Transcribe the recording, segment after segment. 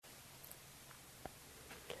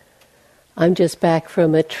I'm just back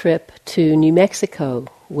from a trip to New Mexico,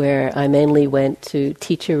 where I mainly went to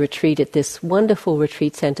teach a retreat at this wonderful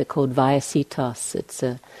retreat center called Vallecitos. It's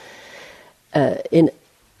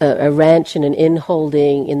a ranch and an inn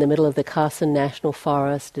holding in the middle of the Carson National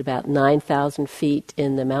Forest, about 9,000 feet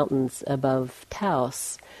in the mountains above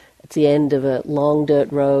Taos. It's the end of a long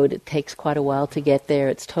dirt road. It takes quite a while to get there.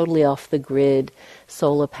 It's totally off the grid,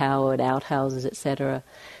 solar-powered, outhouses, etc.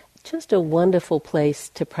 Just a wonderful place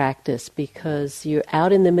to practice because you're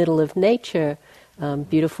out in the middle of nature,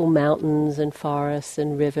 beautiful mountains and forests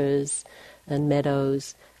and rivers and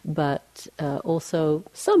meadows, but also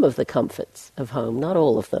some of the comforts of home, not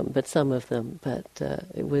all of them, but some of them. But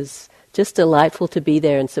it was just delightful to be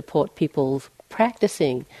there and support people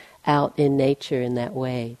practicing out in nature in that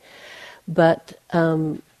way. But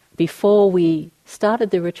before we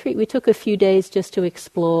started the retreat, we took a few days just to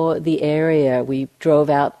explore the area. We drove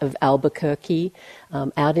out of Albuquerque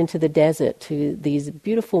out into the desert to these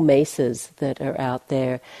beautiful mesas that are out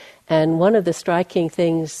there. And one of the striking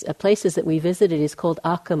things, places that we visited is called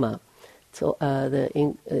Acoma. So the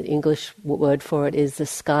English word for it is the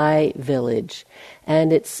Sky Village.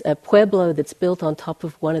 And it's a pueblo that's built on top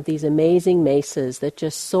of one of these amazing mesas that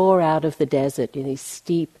just soar out of the desert, these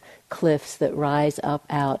steep cliffs that rise up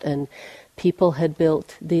out. And people had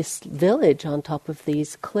built this village on top of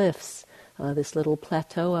these cliffs, this little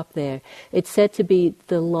plateau up there. It's said to be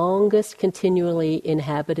the longest continually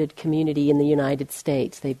inhabited community in the United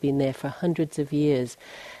States. They've been there for hundreds of years.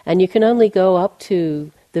 And you can only go up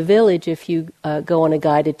to the village if you go on a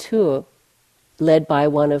guided tour led by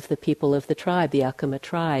one of the people of the tribe, the Acoma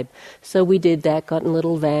tribe. So we did that, got in a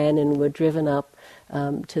little van and were driven up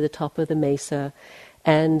to the top of the mesa.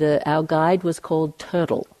 And our guide was called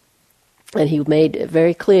Turtle. And he made it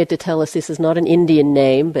very clear to tell us this is not an Indian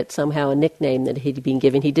name, but somehow a nickname that he'd been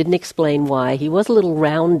given. He didn't explain why. He was a little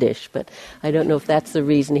roundish, but I don't know if that's the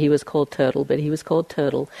reason he was called Turtle, but he was called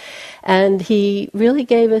Turtle. And he really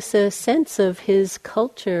gave us a sense of his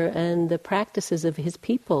culture and the practices of his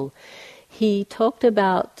people. He talked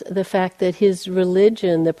about the fact that his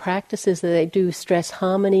religion, the practices that they do, stress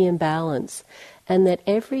harmony and balance, and that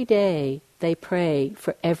every day they pray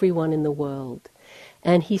for everyone in the world.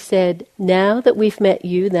 And he said, now that we've met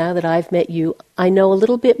you, now that I've met you, I know a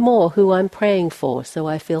little bit more who I'm praying for, so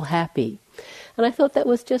I feel happy. And I thought that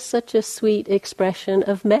was just such a sweet expression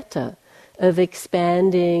of metta, of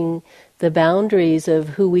expanding the boundaries of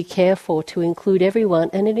who we care for to include everyone,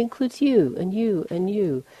 and it includes you, and you, and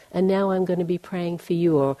you. And now I'm going to be praying for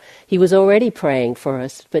you. Or he was already praying for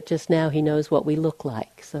us, but just now he knows what we look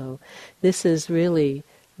like. So this is really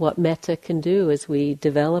what metta can do as we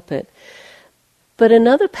develop it. But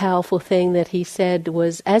another powerful thing that he said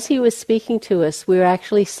was, as he was speaking to us, we were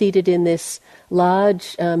actually seated in this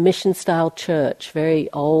large mission-style church, very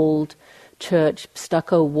old church,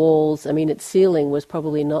 stucco walls. I mean, its ceiling was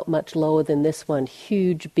probably not much lower than this one.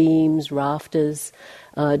 Huge beams, rafters,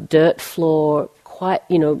 dirt floor, quite,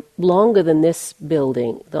 longer than this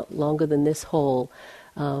building, longer than this hall.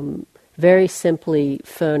 Very simply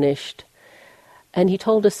furnished. And he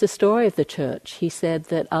told us the story of the church. He said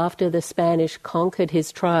that after the Spanish conquered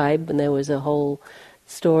his tribe, and there was a whole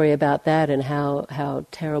story about that and how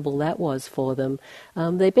terrible that was for them,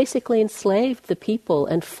 they basically enslaved the people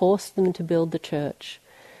and forced them to build the church.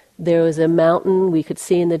 There was a mountain we could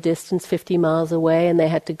see in the distance 50 miles away, and they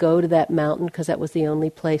had to go to that mountain because that was the only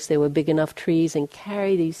place there were big enough trees, and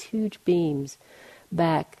carry these huge beams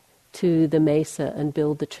back to the mesa and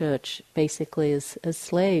build the church, basically as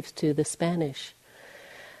slaves to the Spanish.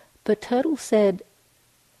 But Turtle said,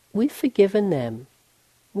 we've forgiven them.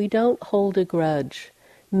 We don't hold a grudge.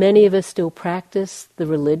 Many of us still practice the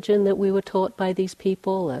religion that we were taught by these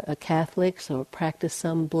people, are Catholics, or practice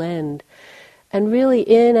some blend. And really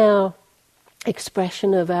in our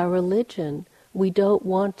expression of our religion, we don't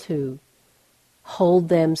want to hold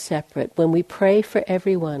them separate. When we pray for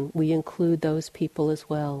everyone, we include those people as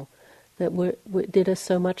well that did us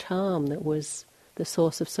so much harm, that was the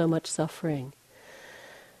source of so much suffering.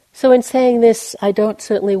 So in saying this, I don't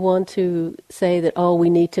certainly want to say that, we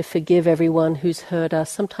need to forgive everyone who's hurt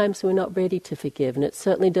us. Sometimes we're not ready to forgive, and it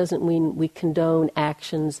certainly doesn't mean we condone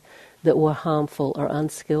actions that were harmful or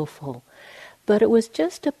unskillful. But it was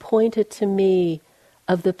just a pointer to me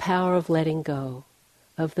of the power of letting go,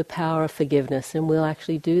 of the power of forgiveness. And we'll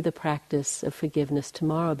actually do the practice of forgiveness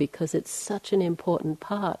tomorrow because it's such an important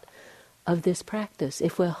part of this practice.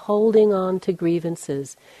 If we're holding on to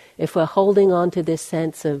grievances, if we're holding on to this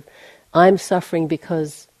sense of, I'm suffering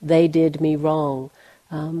because they did me wrong,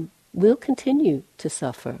 we'll continue to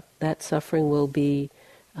suffer. That suffering will be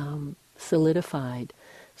solidified.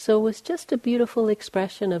 So it was just a beautiful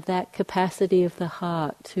expression of that capacity of the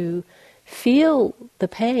heart to feel the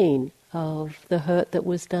pain of the hurt that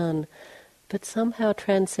was done, but somehow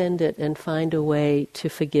transcend it and find a way to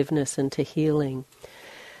forgiveness and to healing.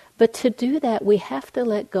 But to do that, we have to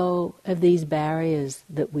let go of these barriers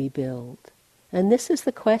that we build. And this is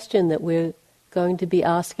the question that we're going to be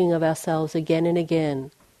asking of ourselves again and again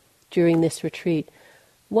during this retreat.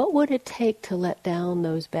 What would it take to let down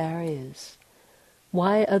those barriers?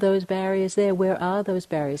 Why are those barriers there? Where are those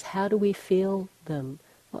barriers? How do we feel them?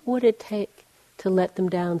 What would it take to let them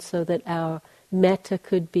down so that our metta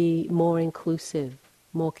could be more inclusive,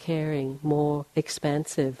 more caring, more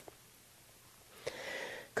expansive?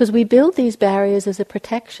 Because we build these barriers as a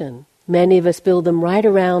protection. Many of us build them right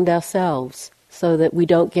around ourselves so that we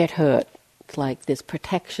don't get hurt. It's like this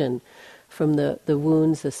protection from the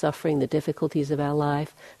wounds, the suffering, the difficulties of our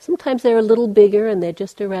life. Sometimes they're a little bigger and they're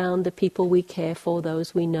just around the people we care for,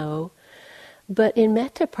 those we know. But in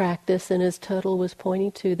metta practice, and as Turtle was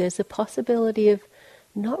pointing to, there's a possibility of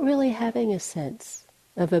not really having a sense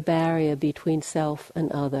of a barrier between self and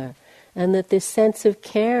other, and that this sense of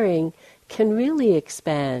caring can really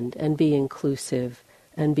expand and be inclusive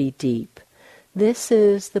and be deep. This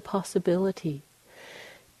is the possibility.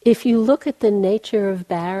 If you look at the nature of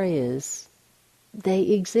barriers, they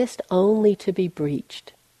exist only to be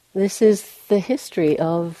breached. This is the history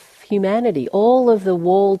of humanity. All of the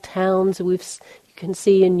walled towns you can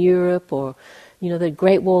see in Europe, or the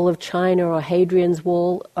Great Wall of China or Hadrian's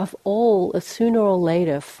Wall, have all sooner or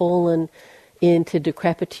later fallen into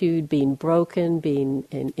decrepitude, being broken, being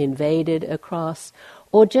invaded across,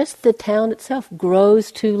 or just the town itself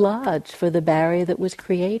grows too large for the barrier that was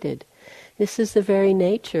created. This is the very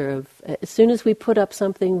nature of, as soon as we put up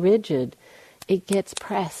something rigid, it gets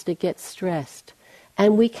pressed, it gets stressed.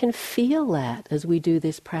 And we can feel that as we do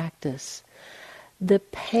this practice. The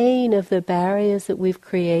pain of the barriers that we've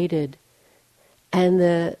created and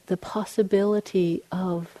the possibility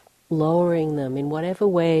of lowering them in whatever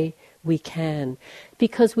way we can,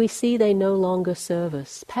 because we see they no longer serve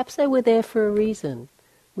us. Perhaps they were there for a reason.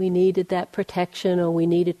 We needed that protection, or we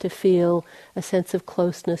needed to feel a sense of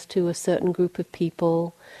closeness to a certain group of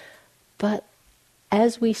people. But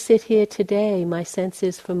as we sit here today, my sense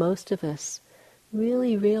is for most of us,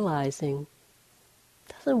 really realizing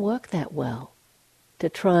it doesn't work that well to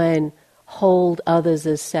try and hold others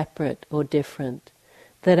as separate or different.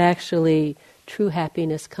 That actually true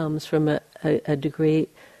happiness comes from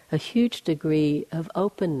a huge degree of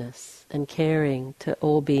openness and caring to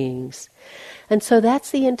all beings. And so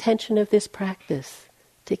that's the intention of this practice,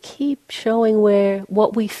 to keep showing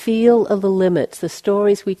what we feel are the limits, the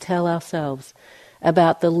stories we tell ourselves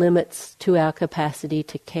about the limits to our capacity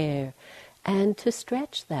to care, and to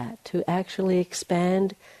stretch that, to actually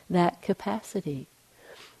expand that capacity.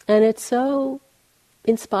 And it's so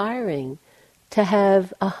inspiring to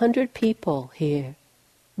have 100 people here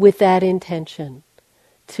with that intention,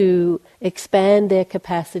 to expand their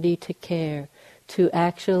capacity to care, to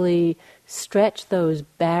actually stretch those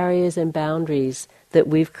barriers and boundaries that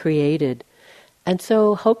we've created. And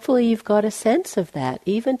so hopefully you've got a sense of that.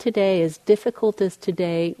 Even today, as difficult as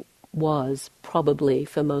today was probably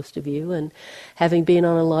for most of you, and having been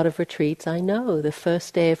on a lot of retreats, I know the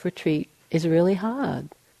first day of retreat is really hard.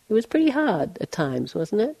 It was pretty hard at times,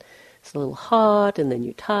 wasn't it? It's a little hot, and then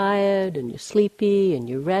you're tired, and you're sleepy, and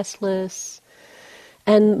you're restless.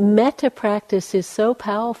 And metta practice is so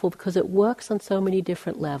powerful because it works on so many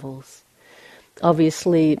different levels.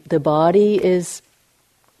 Obviously, the body is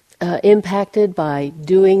impacted by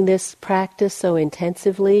doing this practice so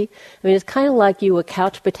intensively. I mean, it's kind of like you were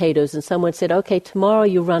couch potatoes and someone said, okay, tomorrow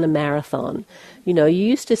you run a marathon. You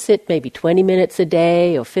used to sit maybe 20 minutes a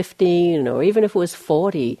day or 15, or even if it was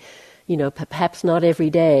 40, perhaps not every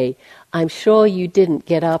day. I'm sure you didn't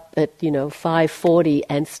get up at, 5:40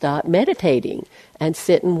 and start meditating and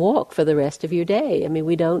sit and walk for the rest of your day. I mean,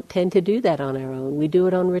 we don't tend to do that on our own. We do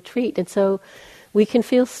it on retreat. And so we can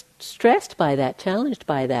feel stressed by that, challenged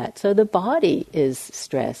by that. So the body is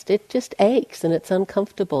stressed. It just aches and it's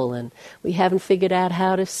uncomfortable, and we haven't figured out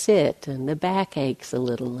how to sit, and the back aches a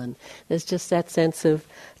little, and there's just that sense of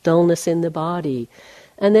dullness in the body.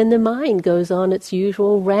 And then the mind goes on its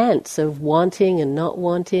usual rants of wanting and not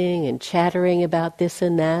wanting and chattering about this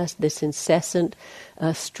and that, this incessant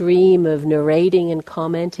stream of narrating and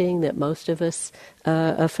commenting that most of us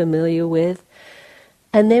are familiar with.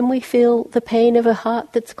 And then we feel the pain of a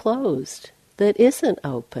heart that's closed, that isn't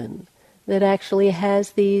open, that actually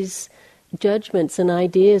has these judgments and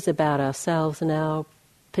ideas about ourselves and our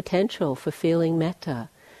potential for feeling metta.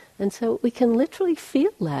 And so we can literally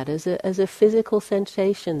feel that as a physical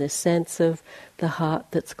sensation, this sense of the heart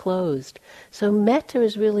that's closed. So metta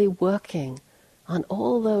is really working on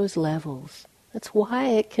all those levels. That's why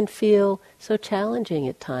it can feel so challenging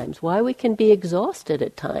at times, why we can be exhausted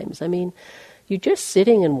at times. I mean, you're just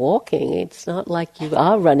sitting and walking. It's not like you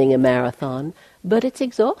are running a marathon, but it's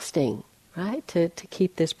exhausting, right, to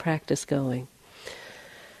keep this practice going.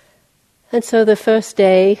 And so the first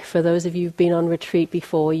day, for those of you who've been on retreat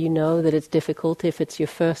before, you know that it's difficult if it's your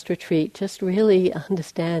first retreat. Just really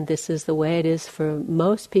understand this is the way it is for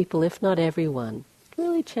most people, if not everyone.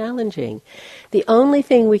 Really challenging. The only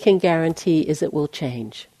thing we can guarantee is it will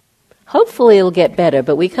change. Hopefully it'll get better,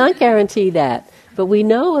 but we can't guarantee that. But we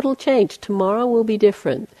know it'll change. Tomorrow will be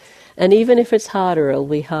different. And even if it's harder, it'll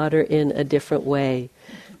be harder in a different way.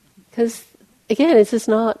 Because, again, it's just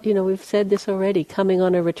not, we've said this already, coming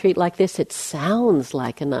on a retreat like this, it sounds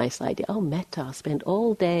like a nice idea. Oh, metta, I'll spend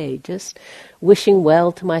all day just wishing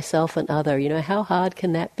well to myself and other. How hard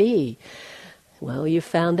can that be? Well, you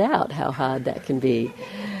found out how hard that can be.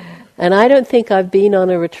 And I don't think I've been on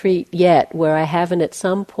a retreat yet where I haven't at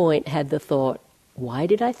some point had the thought, why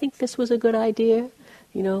did I think this was a good idea?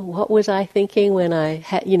 What was I thinking when I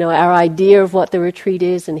had, our idea of what the retreat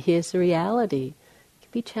is, and here's the reality. It can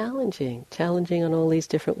be challenging on all these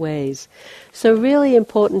different ways. So really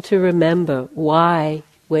important to remember why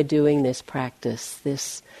we're doing this practice,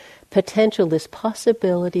 this potential, this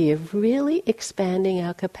possibility of really expanding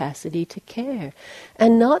our capacity to care.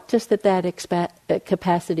 And not just that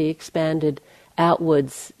capacity expanded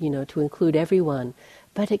outwards, to include everyone,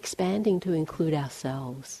 but expanding to include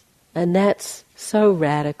ourselves. And that's so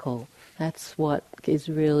radical. That's what is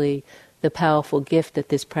really the powerful gift that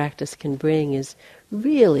this practice can bring, is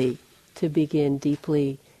really to begin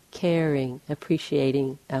deeply caring,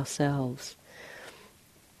 appreciating ourselves.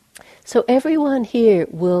 So everyone here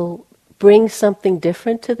will bring something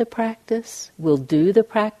different to the practice, will do the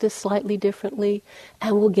practice slightly differently,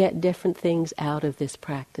 and will get different things out of this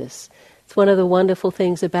practice. It's one of the wonderful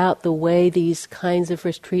things about the way these kinds of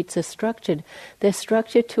retreats are structured. They're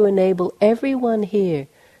structured to enable everyone here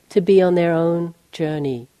to be on their own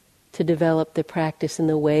journey, to develop the practice in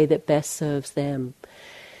the way that best serves them.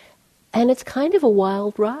 And it's kind of a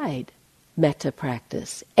wild ride, metta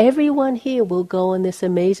practice. Everyone here will go on this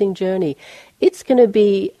amazing journey. It's going to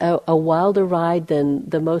be a wilder ride than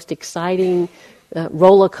the most exciting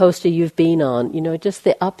roller coaster you've been on. Just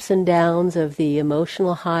the ups and downs of the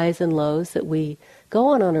emotional highs and lows that we go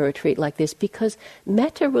on a retreat like this, because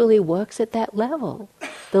metta really works at that level.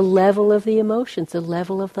 The level of the emotions, the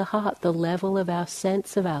level of the heart, the level of our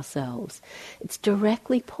sense of ourselves. It's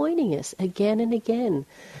directly pointing us again and again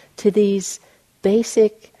to these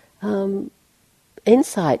basic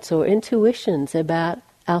insights or intuitions about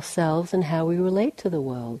ourselves and how we relate to the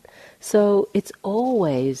world. So it's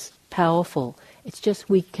always powerful. It's just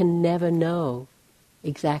we can never know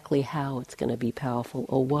exactly how it's going to be powerful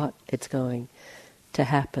or what it's going to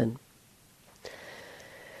happen.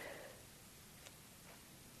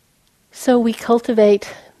 So we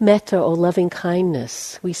cultivate metta or loving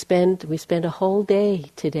kindness. We spend a whole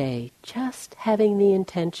day today just having the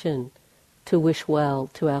intention to wish well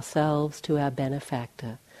to ourselves, to our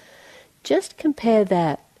benefactor. Just compare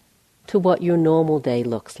that to what your normal day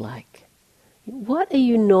looks like. What are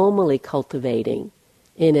you normally cultivating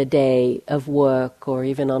in a day of work or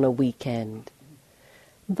even on a weekend?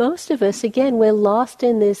 Most of us, again, we're lost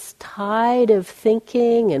in this tide of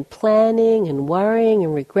thinking and planning and worrying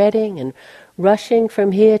and regretting and rushing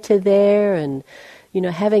from here to there and,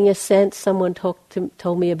 having a sense. Someone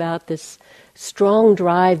told me about this strong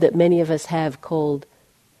drive that many of us have called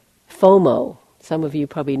FOMO. Some of you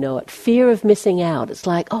probably know it. Fear of missing out. It's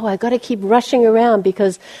like, I got to keep rushing around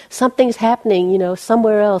because something's happening,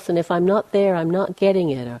 somewhere else. And if I'm not there, I'm not getting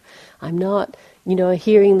it. Or I'm not,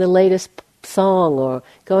 hearing the latest song or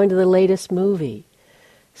going to the latest movie.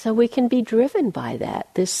 So we can be driven by that,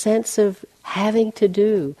 this sense of having to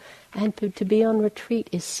do. And to be on retreat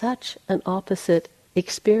is such an opposite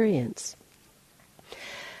experience.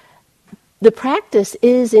 The practice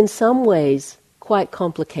is in some ways quite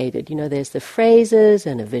complicated. There's the phrases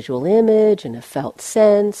and a visual image and a felt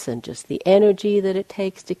sense and just the energy that it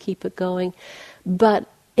takes to keep it going. But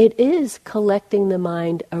it is collecting the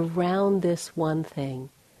mind around this one thing,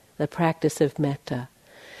 the practice of metta.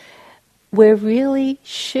 We're really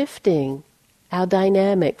shifting our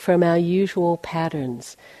dynamic from our usual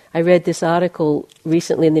patterns. I read this article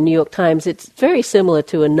recently in the New York Times. It's very similar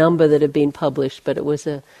to a number that have been published, but it was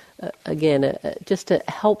just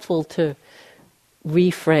helpful to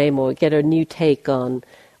reframe or get a new take on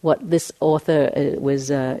what this author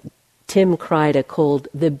was Tim Kreider called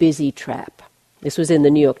the busy trap. This was in the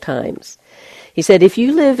New York Times. He said, if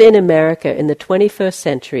you live in America in the 21st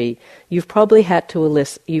century, you've probably had to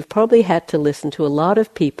listen to a lot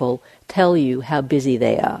of people tell you how busy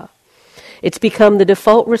they are. It's become the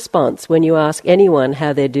default response when you ask anyone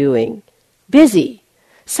how they're doing. Busy.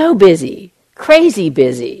 So busy. Crazy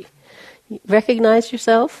busy. Recognize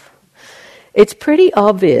yourself? It's pretty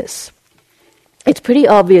obvious. It's pretty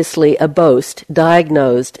obviously a boast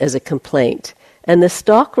diagnosed as a complaint. And the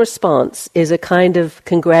stock response is a kind of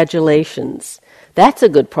congratulations. That's a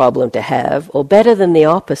good problem to have, or better than the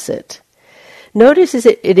opposite. Notice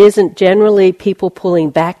it isn't generally people pulling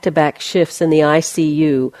back-to-back shifts in the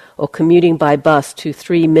ICU or commuting by bus to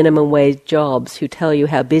 3 minimum wage jobs who tell you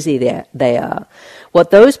how busy they are. What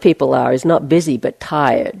those people are is not busy but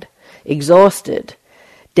tired, exhausted,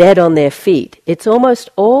 dead on their feet. It's almost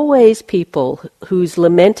always people whose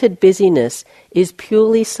lamented busyness is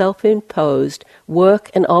purely self-imposed work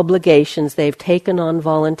and obligations they've taken on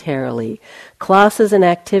voluntarily, classes and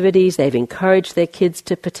activities they've encouraged their kids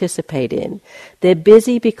to participate in. They're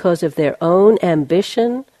busy because of their own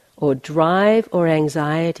ambition or drive or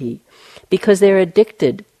anxiety, because they're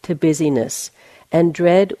addicted to busyness and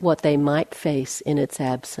dread what they might face in its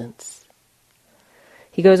absence.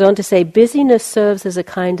 He goes on to say, busyness serves as a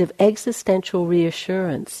kind of existential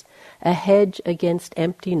reassurance, a hedge against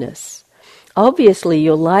emptiness. Obviously,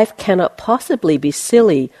 your life cannot possibly be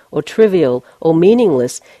silly or trivial or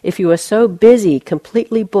meaningless if you are so busy,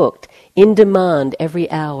 completely booked, in demand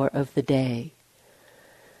every hour of the day.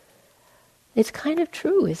 It's kind of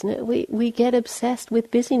true, isn't it? We get obsessed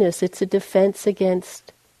with busyness. It's a defense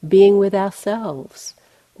against being with ourselves,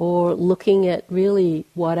 or looking at really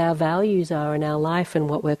what our values are in our life and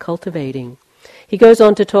what we're cultivating. He goes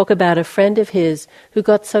on to talk about a friend of his who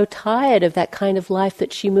got so tired of that kind of life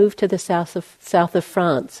that she moved to the south of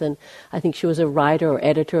France, and I think she was a writer or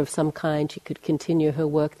editor of some kind. She could continue her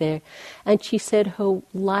work there. And she said her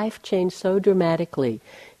life changed so dramatically.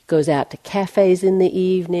 Goes out to cafes in the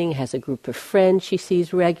evening, has a group of friends she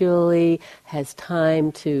sees regularly, has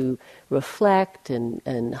time to reflect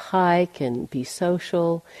and hike and be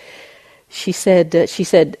social. She said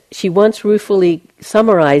she once ruefully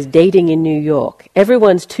summarized dating in New York.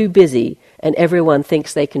 Everyone's too busy and everyone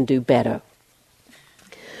thinks they can do better.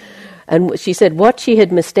 And she said what she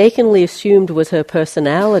had mistakenly assumed was her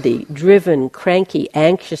personality, driven, cranky,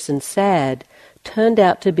 anxious and sad, turned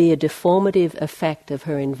out to be a deformative effect of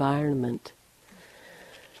her environment.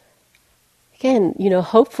 Again,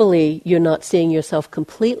 hopefully you're not seeing yourself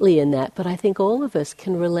completely in that, but I think all of us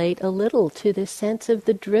can relate a little to this sense of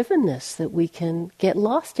the drivenness that we can get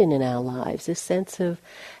lost in our lives, this sense of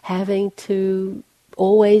having to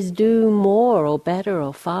always do more or better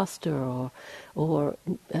or faster or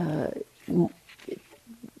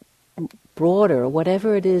broader, or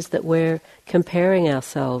whatever it is that we're comparing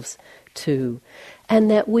ourselves to,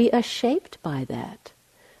 and that we are shaped by that.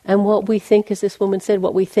 And what we think, as this woman said,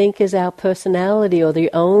 what we think is our personality, or the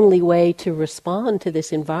only way to respond to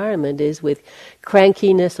this environment is with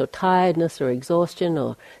crankiness or tiredness or exhaustion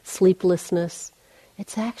or sleeplessness.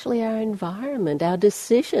 It's actually our environment, our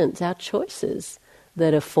decisions, our choices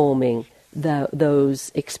that are forming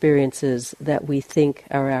those experiences that we think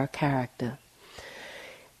are our character.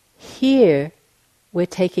 Here, we're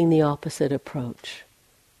taking the opposite approach.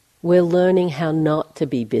 We're learning how not to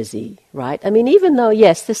be busy, right? I mean, even though,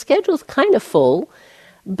 yes, the schedule's kind of full,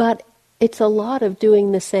 but it's a lot of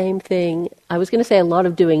doing the same thing. I was going to say a lot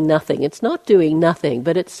of doing nothing. It's not doing nothing,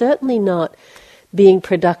 but it's certainly not being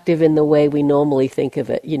productive in the way we normally think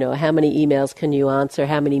of it. How many emails can you answer?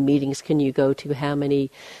 How many meetings can you go to? How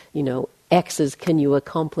many, X's can you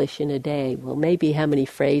accomplish in a day? Well, maybe how many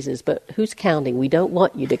phrases, but who's counting? We don't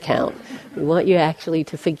want you to count. We want you actually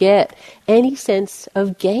to forget any sense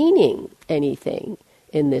of gaining anything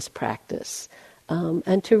in this practice,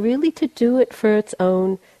 and to really to do it for its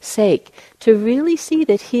own sake, to really see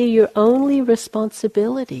that here your only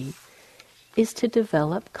responsibility is to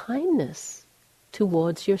develop kindness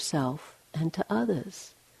towards yourself and to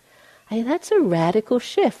others. That's a radical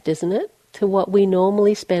shift, isn't it, to what we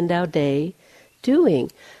normally spend our day doing.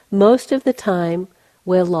 Most of the time,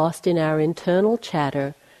 we're lost in our internal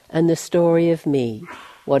chatter and the story of me.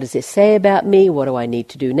 What does this say about me? What do I need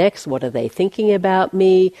to do next? What are they thinking about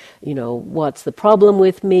me? What's the problem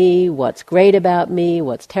with me? What's great about me?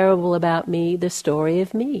 What's terrible about me? The story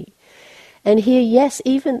of me. And here, yes,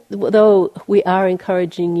 even though we are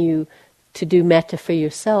encouraging you to do metta for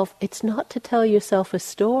yourself, it's not to tell yourself a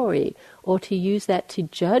story or to use that to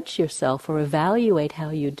judge yourself or evaluate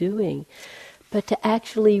how you're doing, but to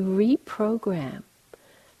actually reprogram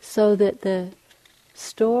so that the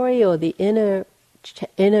story or the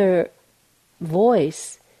inner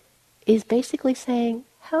voice is basically saying,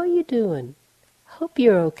 how are you doing? Hope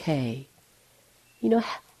you're okay.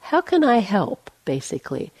 How can I help,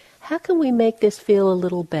 basically? How can we make this feel a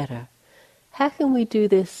little better? How can we do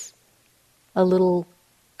this a little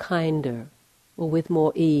kinder, or with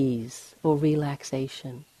more ease or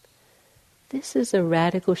relaxation? This is a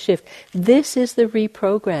radical shift. This is the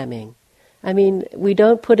reprogramming. I mean, we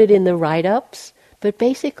don't put it in the write-ups, but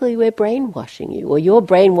basically we're brainwashing you, or you're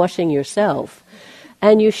brainwashing yourself.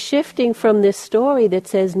 And you're shifting from this story that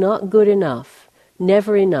says not good enough,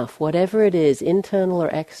 never enough, whatever it is, internal or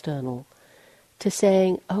external, to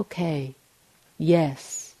saying, okay,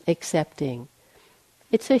 yes, accepting.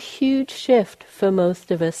 It's a huge shift for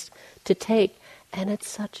most of us to take, and it's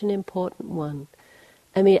such an important one.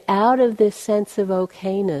 I mean, out of this sense of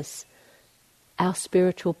okayness, our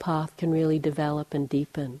spiritual path can really develop and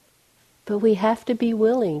deepen. But we have to be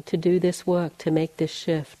willing to do this work, to make this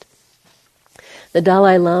shift. The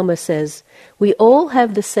Dalai Lama says, we all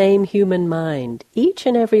have the same human mind. Each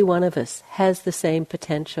and every one of us has the same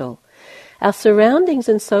potential. Our surroundings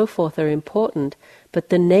and so forth are important, but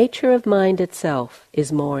the nature of mind itself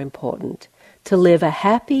is more important. To live a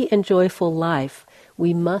happy and joyful life,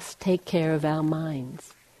 we must take care of our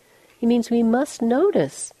minds. It means we must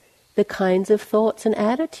notice the kinds of thoughts and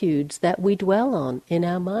attitudes that we dwell on in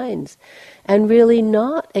our minds, and really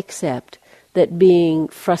not accept that being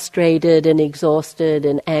frustrated and exhausted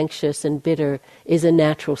and anxious and bitter is a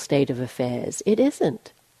natural state of affairs. It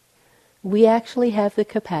isn't. We actually have the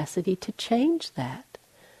capacity to change that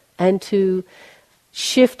and to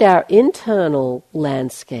shift our internal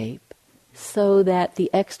landscape so that the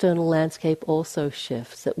external landscape also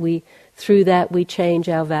shifts, that through that we change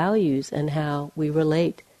our values and how we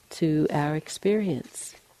relate to our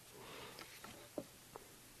experience.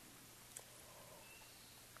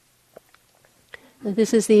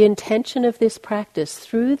 This is the intention of this practice,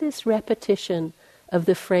 through this repetition of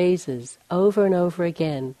the phrases over and over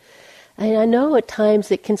again. And I know at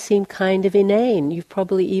times it can seem kind of inane. You've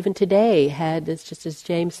probably even today had, just as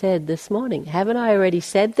James said this morning, haven't I already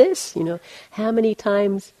said this? How many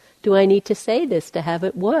times do I need to say this to have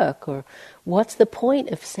it work? Or what's the point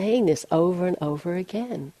of saying this over and over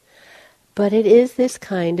again? But it is this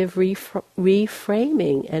kind of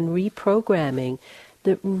reframing and reprogramming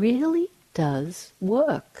that really does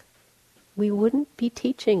work. We wouldn't be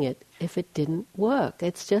teaching it if it didn't work.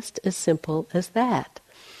 It's just as simple as that.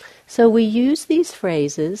 So we use these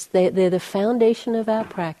phrases, they're the foundation of our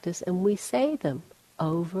practice, and we say them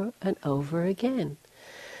over and over again.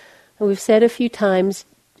 And we've said a few times,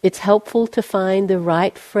 it's helpful to find the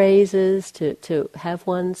right phrases, to have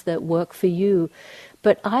ones that work for you.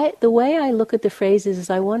 But the way I look at the phrases is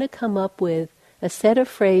I want to come up with a set of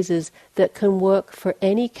phrases that can work for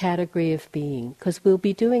any category of being, because we'll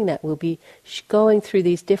be doing that. We'll be going through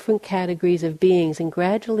these different categories of beings and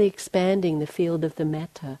gradually expanding the field of the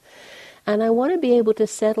metta. And I want to be able to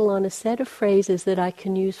settle on a set of phrases that I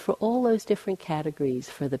can use for all those different categories,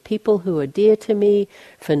 for the people who are dear to me,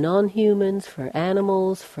 for non-humans, for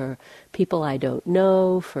animals, for people I don't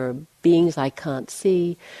know, for beings I can't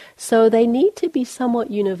see. So they need to be somewhat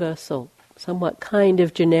universal, somewhat kind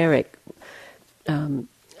of generic,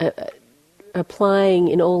 applying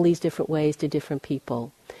in all these different ways to different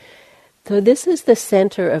people. So this is the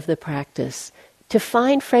center of the practice, to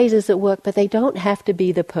find phrases that work, but they don't have to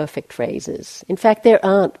be the perfect phrases. In fact, there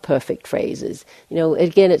aren't perfect phrases.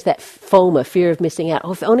 Again, it's that FOMA, fear of missing out.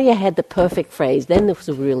 Oh, if only I had the perfect phrase, then this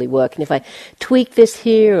would really work. And if I tweak this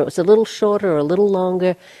here, or it's a little shorter or a little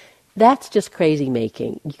longer, that's just crazy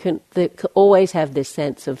making. You can always have this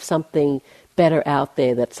sense of something better out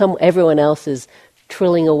there, that everyone else is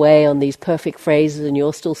trilling away on these perfect phrases and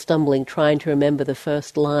you're still stumbling trying to remember the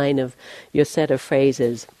first line of your set of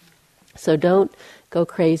phrases. So don't go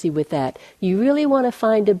crazy with that. You really want to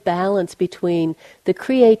find a balance between the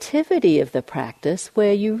creativity of the practice,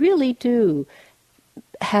 where you really do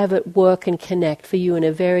have it work and connect for you in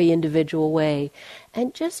a very individual way,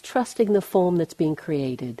 and just trusting the form that's being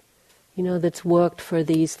created, that's worked for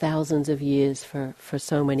these thousands of years for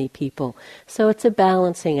so many people. So it's a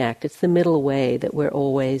balancing act. It's the middle way that we're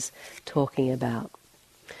always talking about.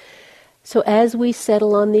 So as we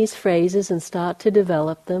settle on these phrases and start to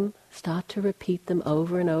develop them, start to repeat them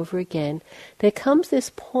over and over again, there comes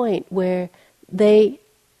this point where it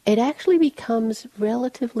actually becomes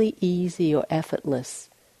relatively easy or effortless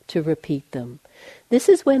to repeat them. This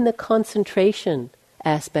is when the concentration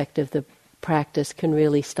aspect of the practice can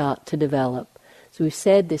really start to develop. So we've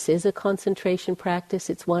said this is a concentration practice.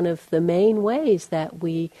 It's one of the main ways that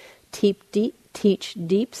we teach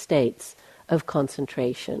deep states of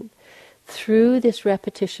concentration through this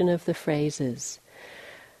repetition of the phrases.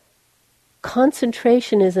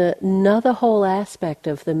 Concentration is another whole aspect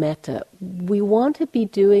of the metta. We want to be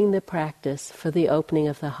doing the practice for the opening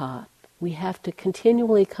of the heart. We have to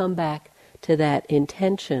continually come back to that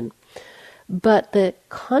intention. But the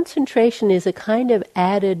concentration is a kind of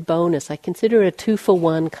added bonus. I consider it a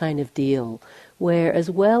 2-for-1 kind of deal, where as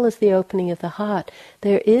well as the opening of the heart,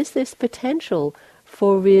 there is this potential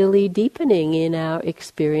for really deepening in our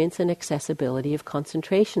experience and accessibility of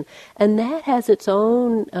concentration. And that has its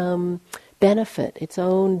own benefit, its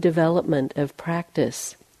own development of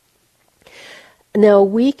practice. Now, a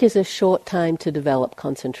week is a short time to develop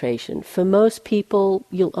concentration. For most people,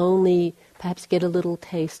 you'll only perhaps get a little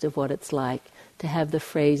taste of what it's like to have the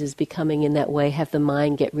phrases becoming in that way, have the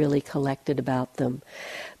mind get really collected about them.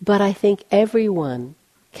 But I think everyone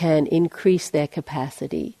can increase their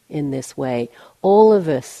capacity in this way. All of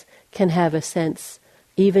us can have a sense,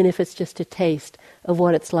 even if it's just a taste, of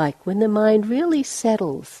what it's like when the mind really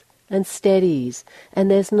settles and steadies, and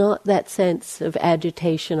there's not that sense of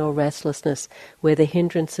agitation or restlessness where the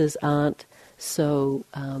hindrances aren't so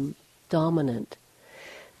dominant.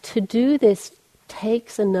 To do this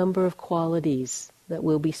takes a number of qualities that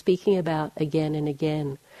we'll be speaking about again and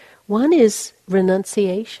again. One is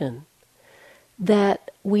renunciation, that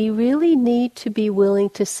we really need to be willing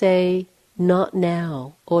to say, not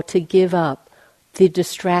now, or to give up the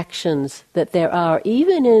distractions that there are,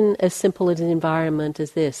 even in as simple an environment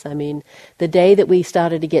as this. I mean, the day that we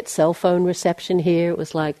started to get cell phone reception here, it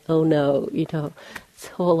was like, oh no, it's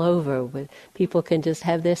all over. People can just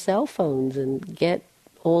have their cell phones and get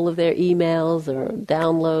all of their emails or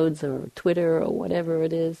downloads or Twitter or whatever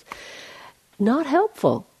it is. Not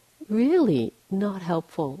helpful, really not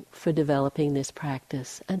helpful for developing this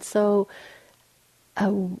practice. And so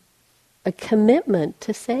a commitment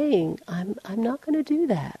to saying, I'm not going to do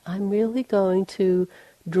that. I'm really going to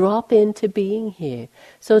drop into being here.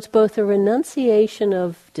 So it's both a renunciation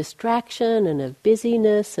of distraction and of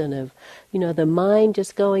busyness and of, the mind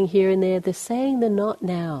just going here and there. The saying the not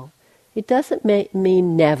now. It doesn't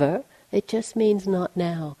mean never. It just means not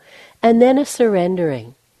now. And then a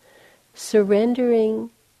surrendering.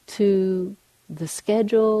 Surrendering to the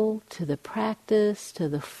schedule, to the practice, to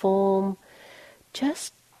the form.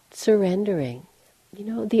 Just surrendering.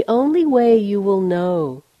 The only way you will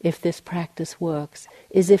know if this practice works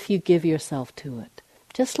is if you give yourself to it.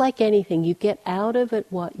 Just like anything, you get out of it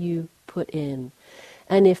what you put in.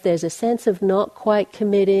 And if there's a sense of not quite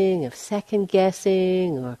committing, of second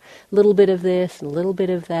guessing, or a little bit of this and a little bit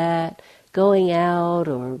of that, going out,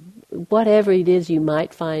 or whatever it is you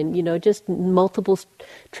might find, just multiple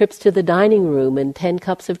trips to the dining room and 10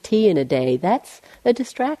 cups of tea in a day, that's a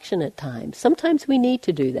distraction at times. Sometimes we need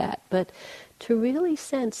to do that, but to really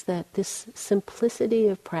sense that this simplicity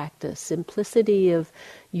of practice, simplicity of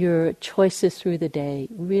your choices through the day,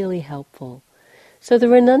 really helpful. So the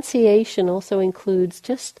renunciation also includes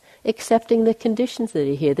just accepting the conditions that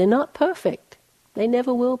are here. They're not perfect. They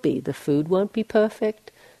never will be. The food won't be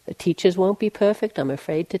perfect. The teachers won't be perfect, I'm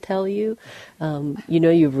afraid to tell you.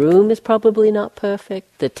 Your room is probably not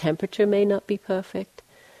perfect. The temperature may not be perfect.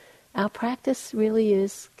 Our practice really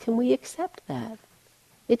is, can we accept that?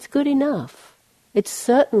 It's good enough. It's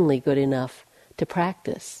certainly good enough to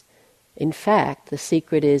practice. In fact, the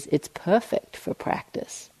secret is it's perfect for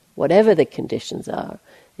practice. Whatever the conditions are,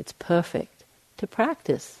 it's perfect to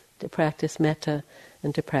practice metta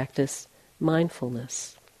and to practice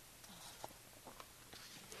mindfulness.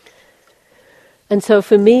 And so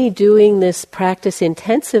for me, doing this practice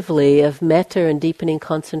intensively of metta and deepening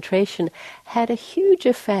concentration had a huge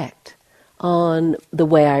effect on the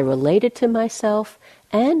way I related to myself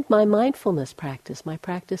and my mindfulness practice, my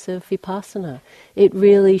practice of vipassana. It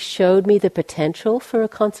really showed me the potential for a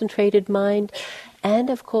concentrated mind, and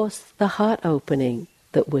of course the heart opening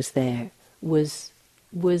that was there was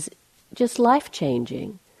just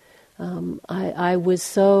life-changing. I was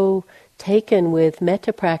so taken with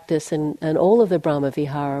metta practice and all of the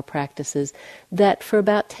Brahmavihara practices that for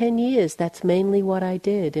about 10 years that's mainly what I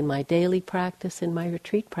did in my daily practice and my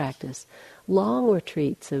retreat practice. Long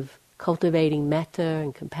retreats of cultivating metta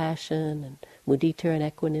and compassion and mudita and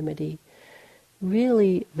equanimity.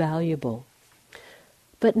 Really valuable.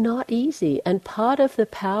 But not easy. And part of the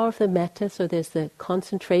power of the metta, so there's the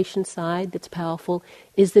concentration side that's powerful,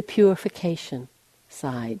 is the purification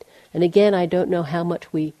side. And again, I don't know how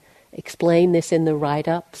much we explain this in the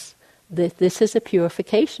write-ups, that this is a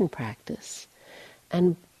purification practice.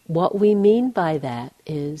 And what we mean by that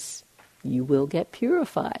is you will get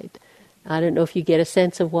purified. I don't know if you get a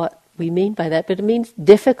sense of what we mean by that, but it means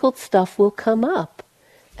difficult stuff will come up.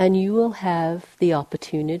 And you will have the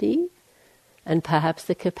opportunity and perhaps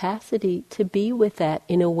the capacity to be with that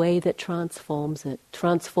in a way that transforms it,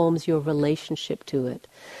 transforms your relationship to it.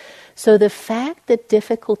 So the fact that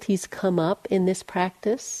difficulties come up in this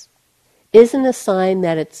practice isn't a sign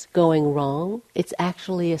that it's going wrong. It's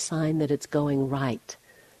actually a sign that it's going right,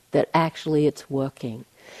 that actually it's working.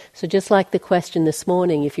 So just like the question this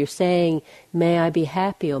morning, if you're saying, may I be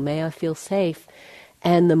happy or may I feel safe,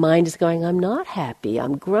 and the mind is going, I'm not happy,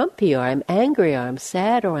 I'm grumpy, or I'm angry, or I'm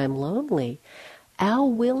sad, or I'm lonely, our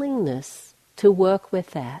willingness to work with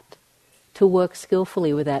that, to work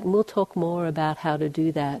skillfully with that, and we'll talk more about how to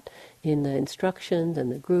do that in the instructions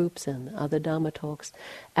and the groups and the other Dhamma talks,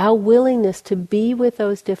 our willingness to be with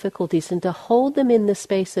those difficulties and to hold them in the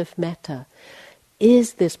space of metta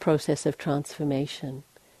is this process of transformation,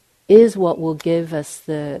 is what will give us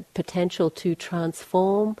the potential to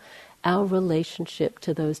transform our relationship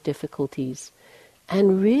to those difficulties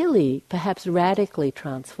and really, perhaps radically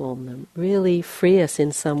transform them, really free us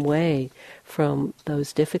in some way from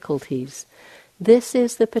those difficulties. This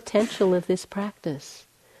is the potential of this practice.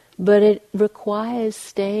 But it requires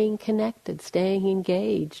staying connected, staying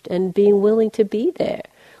engaged, and being willing to be there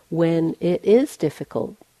when it is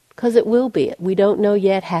difficult. Because it will be. We don't know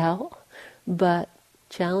yet how, but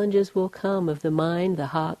challenges will come of the mind, the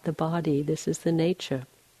heart, the body. This is the nature.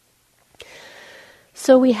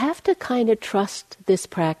 So we have to kind of trust this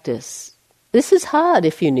practice. This is hard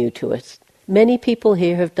if you're new to it. Many people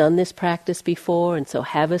here have done this practice before and so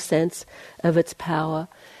have a sense of its power.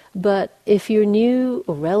 But if you're new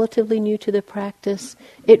or relatively new to the practice,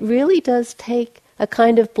 it really does take a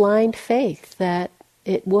kind of blind faith that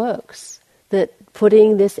it works, that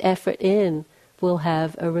putting this effort in will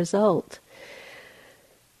have a result.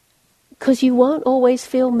 Because you won't always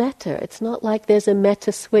feel metta. It's not like there's a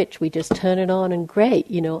metta switch. We just turn it on and great,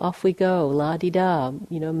 off we go, la-di-da,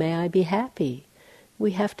 may I be happy.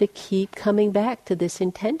 We have to keep coming back to this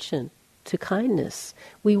intention, to kindness.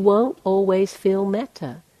 We won't always feel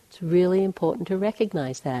metta. It's really important to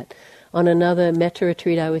recognize that. On another metta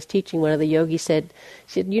retreat I was teaching, one of the yogis said,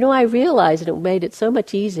 I realized, and it made it so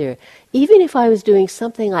much easier, even if I was doing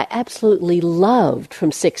something I absolutely loved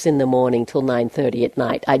from 6 in the morning till 9:30 at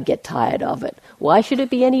night, I'd get tired of it. Why should it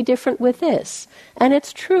be any different with this? And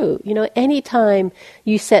it's true. Any time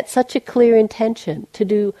you set such a clear intention to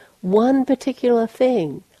do one particular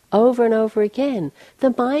thing over and over again,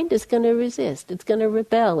 the mind is going to resist, it's going to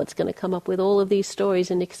rebel, it's going to come up with all of these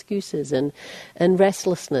stories and excuses and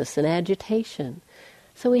restlessness and agitation.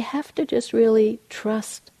 So we have to just really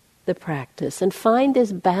trust the practice and find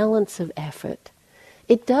this balance of effort.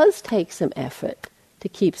 It does take some effort to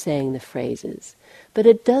keep saying the phrases, but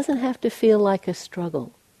it doesn't have to feel like a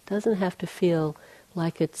struggle. It doesn't have to feel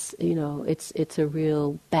like it's a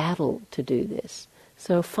real battle to do this.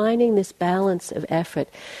 So finding this balance of effort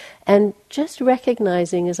and just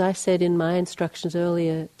recognizing, as I said in my instructions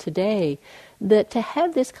earlier today, that to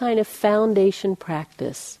have this kind of foundation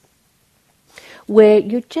practice where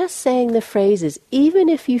you're just saying the phrases, even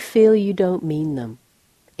if you feel you don't mean them,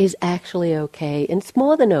 is actually okay. And it's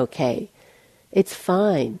more than okay. It's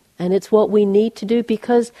fine. And it's what we need to do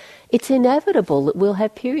because it's inevitable that we'll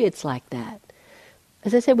have periods like that.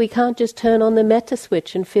 As I said, we can't just turn on the metta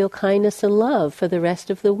switch and feel kindness and love for the rest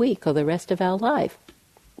of the week or the rest of our life.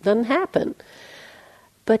 It doesn't happen.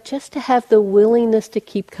 But just to have the willingness to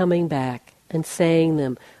keep coming back and saying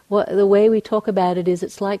them. The way we talk about it is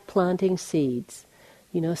it's like planting seeds.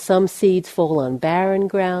 Some seeds fall on barren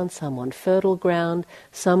ground, some on fertile ground,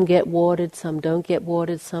 some get watered, some don't get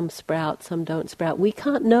watered, some sprout, some don't sprout. We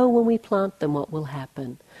can't know when we plant them what will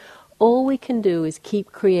happen. All we can do is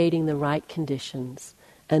keep creating the right conditions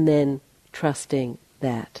and then trusting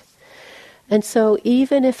that. And so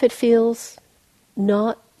even if it feels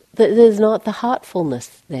that there's not the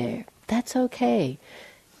heartfulness there, that's okay.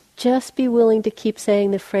 Just be willing to keep saying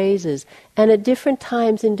the phrases. And at different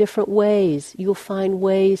times in different ways, you'll find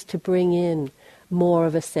ways to bring in more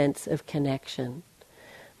of a sense of connection.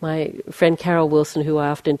 My friend Carol Wilson, who I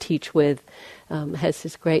often teach with, has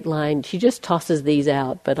this great line. She just tosses these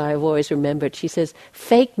out, but I've always remembered. She says,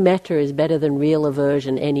 fake metta is better than real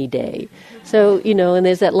aversion any day. So, and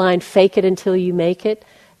there's that line, fake it until you make it.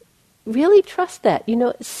 Really trust that.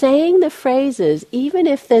 Saying the phrases, even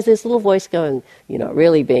if there's this little voice going, you're not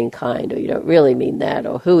really being kind, or you don't really mean that,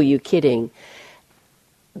 or who are you kidding?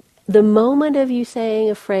 The moment of you saying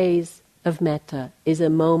a phrase of metta is a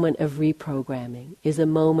moment of reprogramming, is a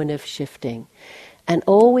moment of shifting. And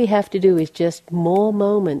all we have to do is just more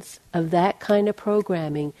moments of that kind of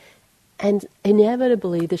programming, and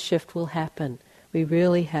inevitably the shift will happen. We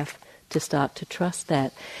really have to start to trust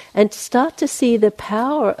that. And to start to see the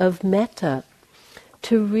power of metta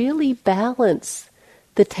to really balance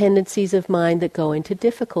the tendencies of mind that go into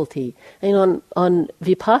difficulty. And on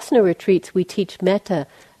Vipassana retreats, we teach metta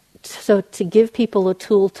so to give people a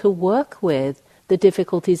tool to work with the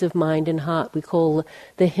difficulties of mind and heart. We call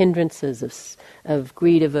the hindrances of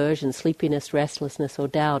greed, aversion, sleepiness, restlessness, or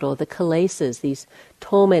doubt, or the kilesas, these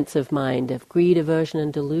torments of mind of greed, aversion,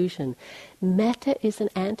 and delusion. Metta is an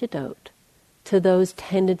antidote to those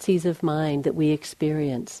tendencies of mind that we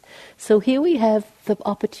experience. So here we have the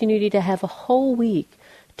opportunity to have a whole week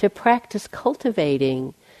to practice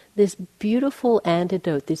cultivating this beautiful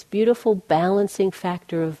antidote, this beautiful balancing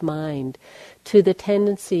factor of mind to the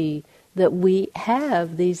tendency that we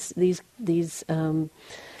have, these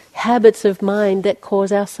habits of mind that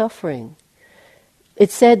cause our suffering.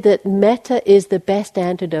 It's said that metta is the best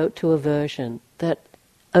antidote to aversion, that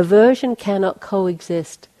aversion cannot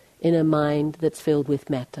coexist in a mind that's filled with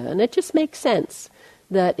metta. And it just makes sense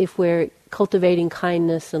that if we're cultivating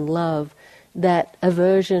kindness and love, that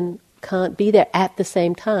aversion can't be there at the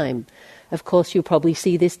same time. Of course, you'll probably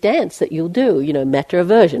see this dance that you'll do, metta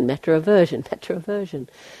aversion, metta aversion, metta aversion.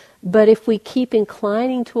 But if we keep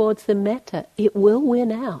inclining towards the metta, it will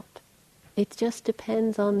win out. It just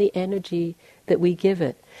depends on the energy that we give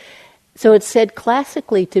it. So it's said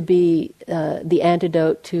classically to be the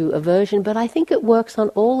antidote to aversion, but I think it works on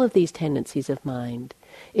all of these tendencies of mind.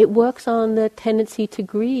 It works on the tendency to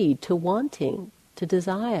greed, to wanting, to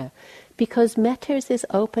desire, because metta is this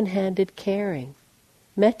open-handed caring.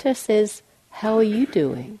 Metta says, how are you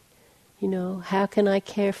doing? How can I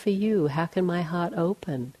care for you? How can my heart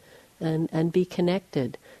open and be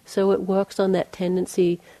connected? So it works on that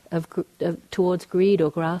tendency towards greed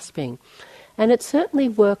or grasping. And it certainly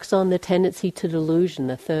works on the tendency to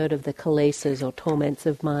delusion, a third of the kilesas or torments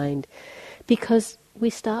of mind, because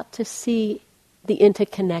we start to see the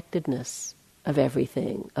interconnectedness of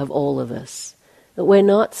everything, of all of us. That we're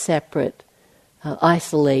not separate,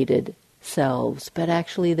 isolated selves, but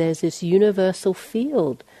actually there's this universal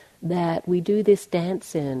field that we do this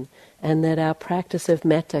dance in, and that our practice of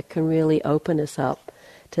metta can really open us up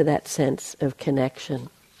to that sense of connection.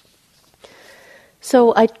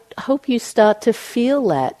 So I hope you start to feel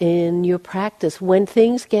that in your practice. When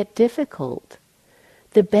things get difficult,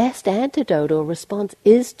 the best antidote or response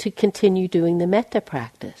is to continue doing the metta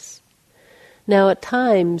practice. Now at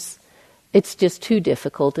times it's just too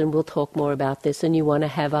difficult, and we'll talk more about this, and you want to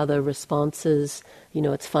have other responses.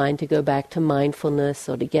 It's fine to go back to mindfulness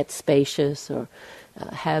or to get spacious or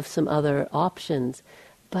have some other options.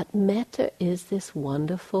 But metta is this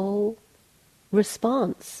wonderful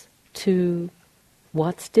response to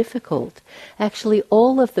what's difficult. Actually,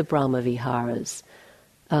 all of the Brahmaviharas,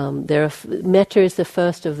 metta is the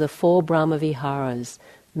first of the 4 Brahmaviharas.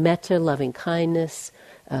 Metta, loving kindness,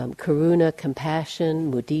 karuna, compassion,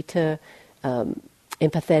 mudita,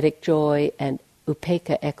 empathetic joy, and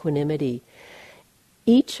upekkha, equanimity.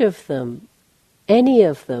 Each of them, any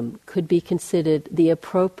of them, could be considered the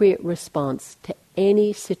appropriate response to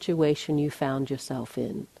any situation you found yourself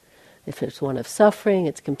in. If it's one of suffering,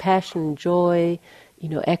 it's compassion, joy,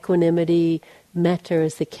 equanimity. Metta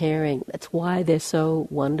is the caring. That's why they're so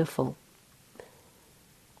wonderful.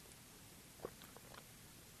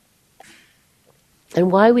 And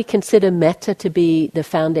why we consider metta to be the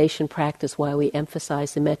foundation practice, why we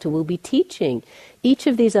emphasize the metta, we'll be teaching each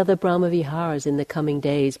of these other Brahmaviharas in the coming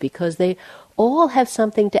days, because they all have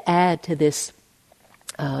something to add to this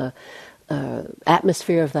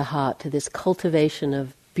atmosphere of the heart, to this cultivation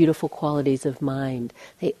of beautiful qualities of mind.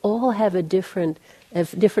 They all have a different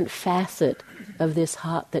facet of this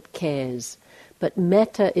heart that cares. But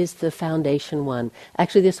metta is the foundation one.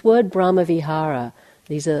 Actually, this word Brahmavihara,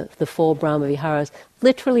 these are the 4 Brahmaviharas,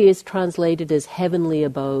 literally is translated as heavenly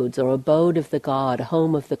abodes, or abode of the god,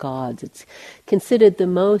 home of the gods. It's considered the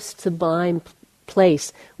most sublime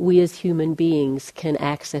place we as human beings can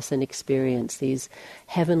access and experience, these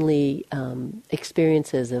heavenly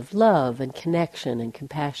experiences of love and connection and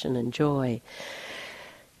compassion and joy.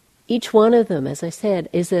 Each one of them, as I said,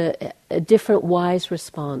 is a different wise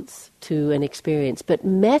response to an experience. But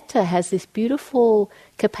metta has this beautiful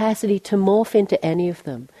capacity to morph into any of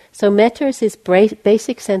them. So metta is this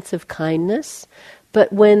basic sense of kindness,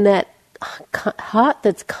 but when that heart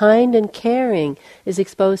that's kind and caring is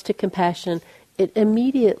exposed to compassion,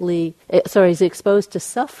 is exposed to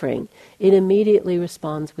suffering, it immediately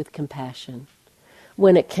responds with compassion.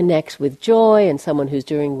 When it connects with joy and someone who's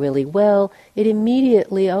doing really well, it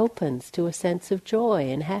immediately opens to a sense of joy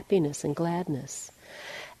and happiness and gladness.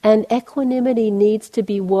 And equanimity needs to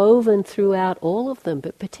be woven throughout all of them,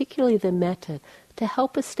 but particularly the metta, to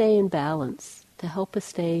help us stay in balance, to help us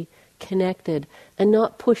stay connected and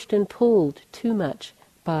not pushed and pulled too much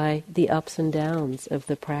by the ups and downs of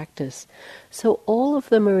the practice. So all of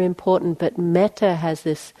them are important, but metta has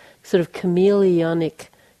this sort of chameleonic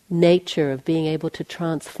nature of being able to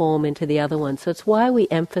transform into the other one. So it's why we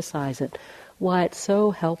emphasize it, why it's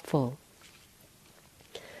so helpful.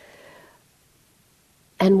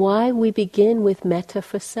 And why we begin with metta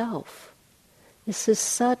for self. This is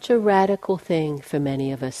such a radical thing for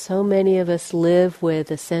many of us. So many of us live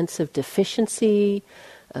with a sense of deficiency,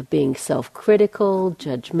 of being self-critical,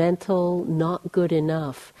 judgmental, not good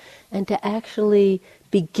enough. And to actually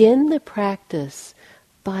begin the practice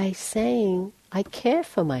by saying, I care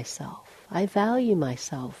for myself, I value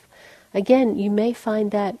myself. Again, you may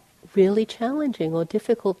find that really challenging or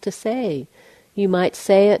difficult to say. You might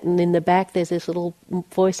say it, and in the back there's this little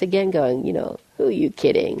voice again going, who are you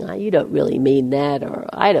kidding? You don't really mean that, or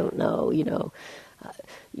I don't know,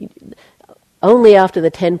 only after the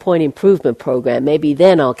 10-point improvement program, maybe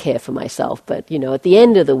then I'll care for myself, but, at the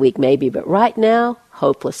end of the week maybe, but right now,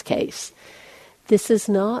 hopeless case. This is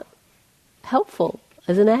not helpful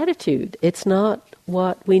as an attitude. It's not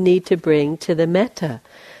what we need to bring to the metta.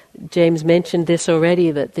 James mentioned this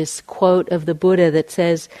already, that this quote of the Buddha that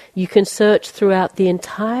says, you can search throughout the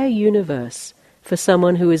entire universe for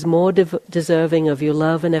someone who is more deserving of your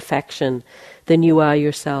love and affection than you are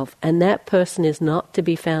yourself, and that person is not to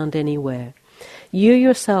be found anywhere. You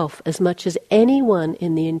yourself, as much as anyone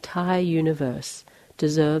in the entire universe,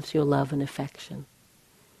 deserves your love and affection.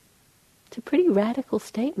 It's a pretty radical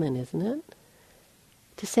statement, isn't it?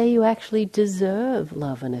 To say you actually deserve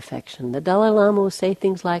love and affection. The Dalai Lama will say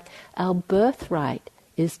things like, our birthright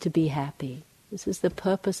is to be happy. This is the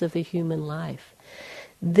purpose of a human life.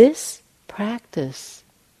 This practice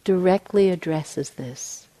directly addresses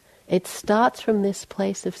this. It starts from this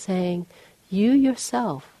place of saying, you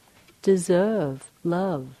yourself deserve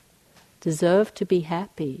love, deserve to be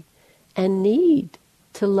happy, and need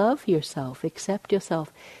to love yourself, accept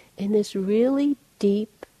yourself in this really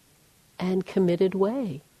deep and committed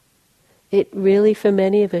way. It really, for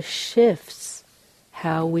many of us, shifts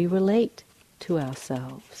how we relate to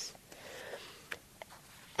ourselves.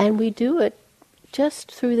 And we do it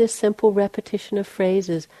just through this simple repetition of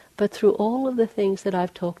phrases, but through all of the things that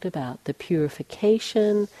I've talked about, the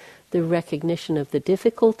purification, the recognition of the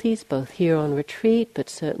difficulties, both here on retreat,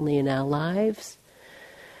 but certainly in our lives,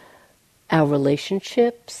 our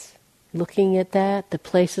relationships, looking at that, the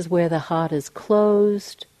places where the heart is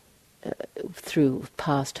closed, through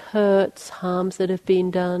past hurts, harms that have been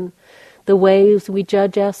done, the ways we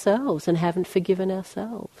judge ourselves and haven't forgiven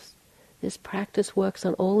ourselves. This practice works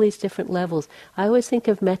on all these different levels. I always think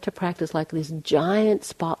of metta practice like this giant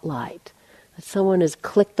spotlight that someone has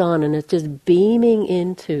clicked on and it's just beaming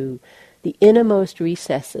into the innermost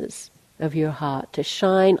recesses of your heart to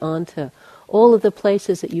shine onto all of the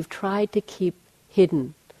places that you've tried to keep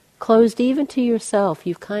hidden, closed even to yourself.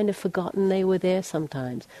 You've kind of forgotten they were there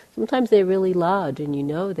sometimes. Sometimes they're really large and you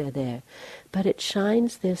know they're there. But it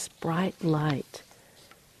shines this bright light.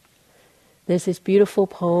 There's this beautiful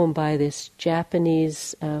poem by this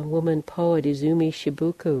Japanese woman poet, Izumi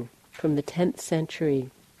Shibuku, from the 10th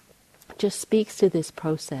century. It just speaks to this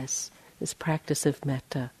process, this practice of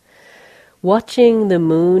metta. Watching the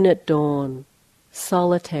moon at dawn,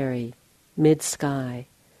 solitary, mid-sky,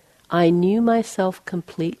 I knew myself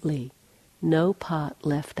completely, no part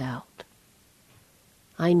left out.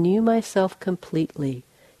 I knew myself completely,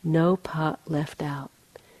 no part left out.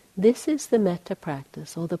 This is the metta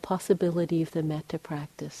practice, or the possibility of the metta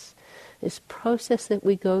practice. This process that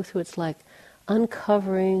we go through, it's like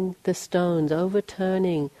uncovering the stones,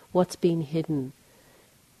 overturning what's been hidden,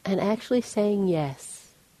 and actually saying yes.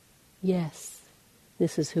 Yes,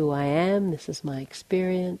 this is who I am, this is my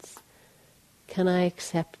experience. Can I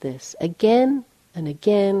accept this? Again and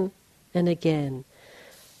again and again.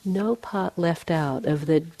 No part left out of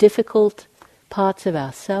the difficult parts of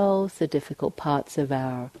ourselves, the difficult parts of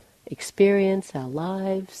our experience, our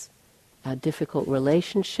lives, our difficult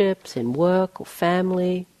relationships in work or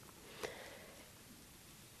family,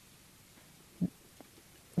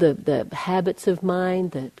 the habits of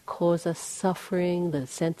mind that cause us suffering, the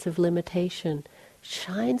sense of limitation,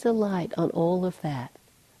 shines a light on all of that.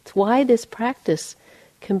 It's why this practice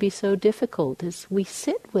can be so difficult, is we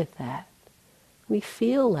sit with that. We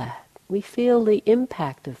feel that. We feel the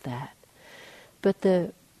impact of that. But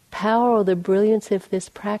the power or the brilliance of this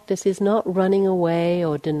practice is not running away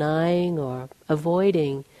or denying or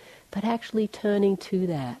avoiding, but actually turning to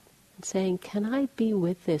that and saying, can I be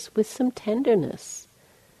with this with some tenderness?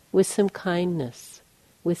 with some kindness,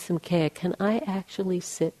 with some care. Can I actually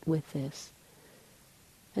sit with this?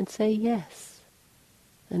 And say yes.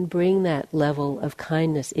 And bring that level of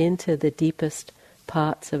kindness into the deepest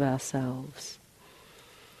parts of ourselves.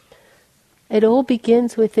 It all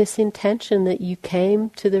begins with this intention that you came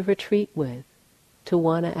to the retreat with, to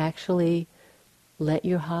want to actually let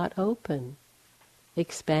your heart open,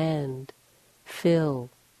 expand, fill,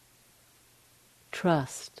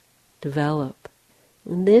 trust, develop.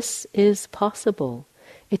 And this is possible.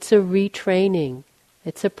 It's a retraining.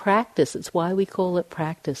 It's a practice. It's why we call it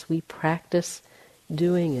practice. We practice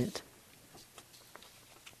doing it.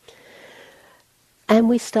 And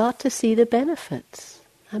we start to see the benefits.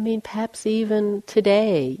 I mean, perhaps even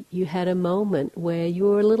today you had a moment where you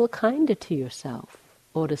were a little kinder to yourself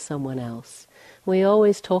or to someone else. We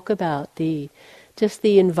always talk about just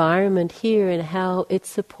the environment here and how it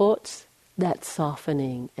supports that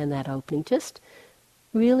softening and that opening. Just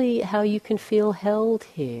really how you can feel held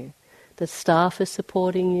here. The staff is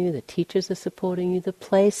supporting you, the teachers are supporting you, the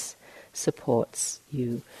place supports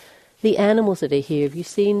you. The animals that are here, have you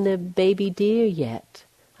seen the baby deer yet?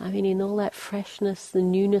 I mean, in all that freshness, the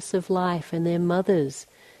newness of life, and their mothers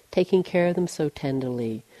taking care of them so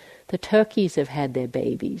tenderly. The turkeys have had their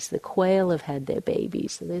babies, the quail have had their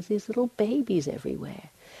babies. So there's these little babies everywhere.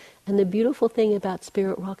 And the beautiful thing about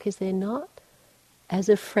Spirit Rock is they're not as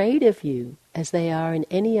afraid of you as they are in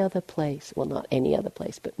any other place. Well, not any other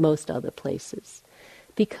place, but most other places.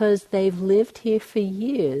 Because they've lived here for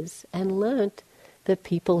years and learnt that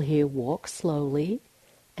people here walk slowly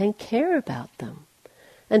and care about them.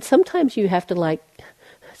 And sometimes you have to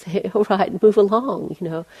say, all right, move along.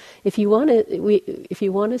 If you want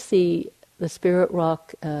to see the Spirit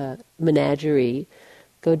Rock menagerie,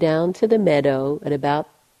 go down to the meadow at about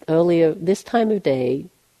earlier this time of day,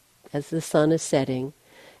 as the sun is setting,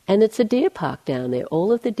 and it's a deer park down there.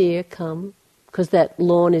 All of the deer come because that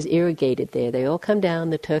lawn is irrigated there. They all come down.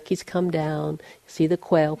 The turkeys come down. You see the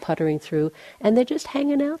quail puttering through, and they're just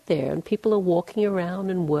hanging out there. And people are walking around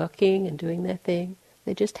and working and doing their thing.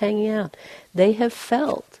 They're just hanging out. They have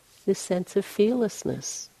felt this sense of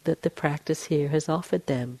fearlessness that the practice here has offered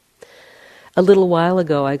them. A little while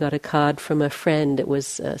ago, I got a card from a friend. It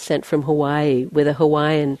was sent from Hawaii with a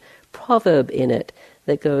Hawaiian proverb in it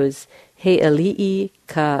that goes, He ali'i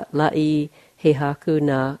ka la'i he haku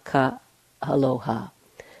na ka aloha.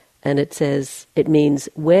 And it means,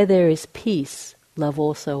 where there is peace, love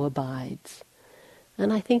also abides.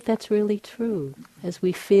 And I think that's really true. As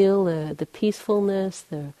we feel the peacefulness,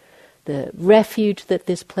 the refuge that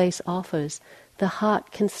this place offers, the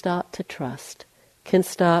heart can start to trust, can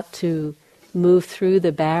start to move through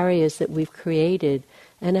the barriers that we've created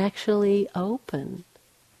and actually open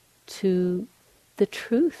to the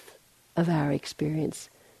truth of our experience,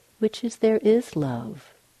 which is there is love,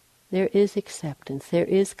 there is acceptance, there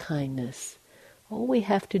is kindness. All we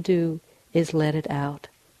have to do is let it out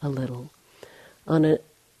a little.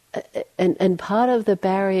 And part of the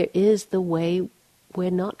barrier is the way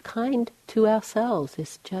we're not kind to ourselves,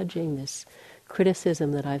 this judging, this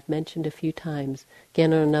criticism that I've mentioned a few times.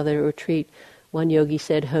 Again, on another retreat, one yogi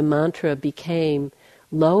said her mantra became,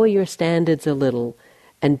 lower your standards a little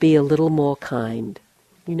and be a little more kind.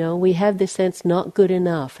 We have this sense not good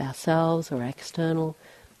enough, ourselves or external.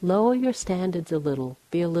 Lower your standards a little,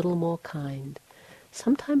 be a little more kind.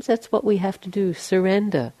 Sometimes that's what we have to do,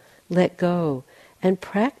 surrender, let go, and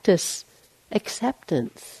practice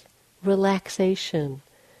acceptance, relaxation.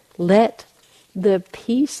 Let the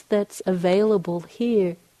peace that's available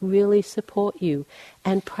here really support you,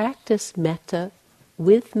 and practice metta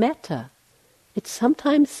with metta. It sounds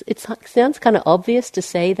kind of obvious to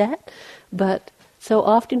say that, but so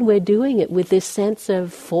often we're doing it with this sense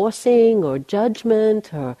of forcing or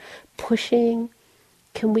judgment or pushing.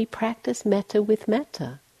 Can we practice metta with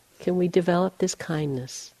metta? Can we develop this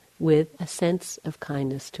kindness with a sense of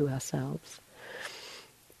kindness to ourselves?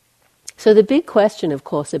 So the big question, of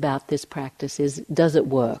course, about this practice is, does it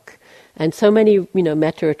work? And so many,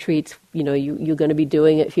 metta retreats, you're going to be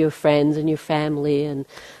doing it for your friends and your family and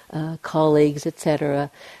colleagues,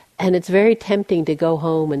 etc. And it's very tempting to go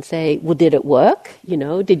home and say, well, did it work?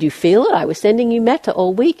 Did you feel it? I was sending you metta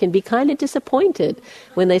all week, and be kind of disappointed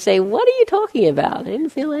when they say, what are you talking about? I didn't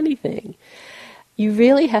feel anything. You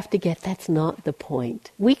really have to get, that's not the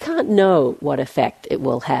point. We can't know what effect it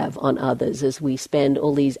will have on others as we spend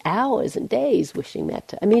all these hours and days wishing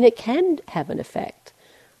metta. I mean, it can have an effect.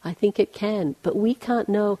 I think it can, but we can't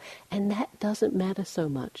know, and that doesn't matter so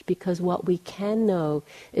much, because what we can know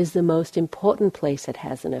is the most important place it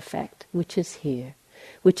has an effect, which is here,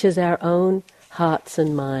 which is our own hearts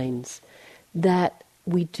and minds, that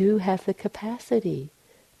we do have the capacity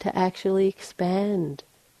to actually expand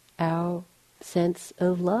our sense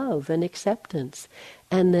of love and acceptance,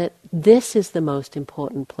 and that this is the most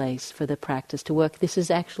important place for the practice to work. This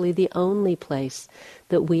is actually the only place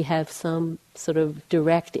that we have some sort of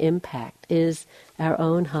direct impact, is our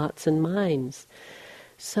own hearts and minds.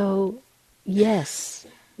 So, yes,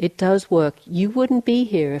 it does work. You wouldn't be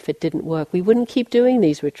here if it didn't work. We wouldn't keep doing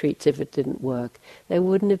these retreats if it didn't work. There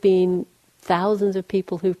wouldn't have been thousands of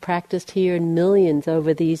people who've practiced here and millions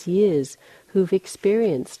over these years who've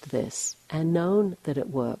experienced this and known that it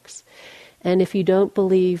works. And if you don't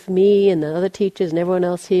believe me and the other teachers and everyone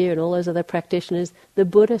else here and all those other practitioners, the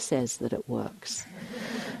Buddha says that it works.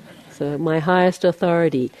 So my highest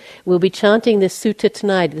authority. We'll be chanting this sutta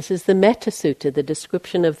tonight. This is the Metta Sutta, the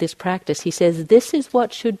description of this practice. He says, this is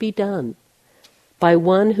what should be done by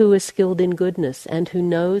one who is skilled in goodness and who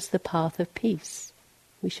knows the path of peace.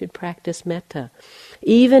 We should practice metta.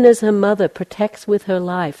 Even as her mother protects with her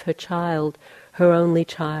life her child, her only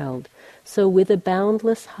child, so with a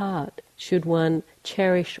boundless heart should one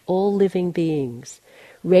cherish all living beings,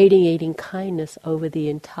 radiating kindness over the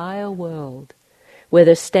entire world,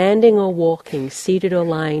 whether standing or walking, seated or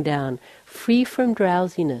lying down, free from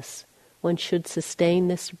drowsiness. One should sustain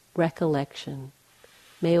this recollection.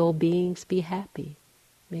 May all beings be happy.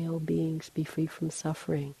 May all beings be free from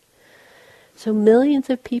suffering. So millions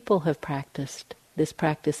of people have practiced this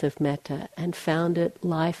practice of metta and found it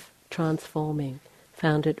life-transforming,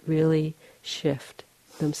 found it really shift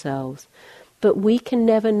themselves. But we can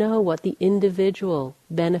never know what the individual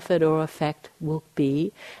benefit or effect will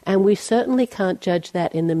be, and we certainly can't judge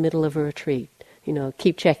that in the middle of a retreat.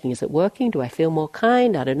 Keep checking, is it working? Do I feel more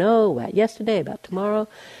kind? I don't know, about yesterday, about tomorrow?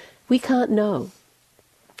 We can't know.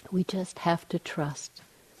 We just have to trust.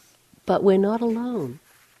 But we're not alone.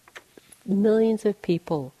 Millions of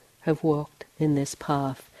people have walked in this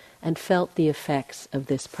path and felt the effects of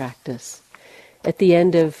this practice. At the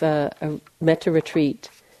end of a metta retreat,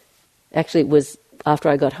 actually it was after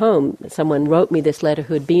I got home, someone wrote me this letter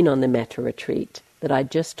who had been on the metta retreat that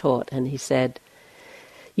I'd just taught, and he said,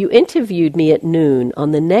 you interviewed me at noon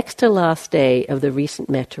on the next to last day of the recent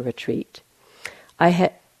metta retreat.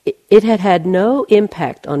 It had had no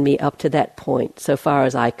impact on me up to that point, so far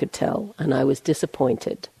as I could tell, and I was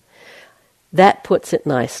disappointed. That puts it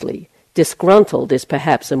nicely. Disgruntled is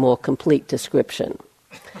perhaps a more complete description.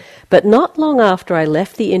 But not long after I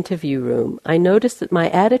left the interview room, I noticed that my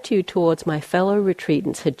attitude towards my fellow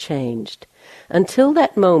retreatants had changed. Until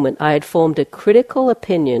that moment, I had formed a critical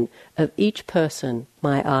opinion of each person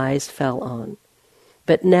my eyes fell on.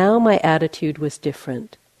 But now my attitude was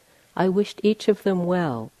different. I wished each of them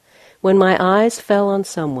well. When my eyes fell on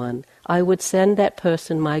someone, I would send that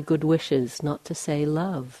person my good wishes, not to say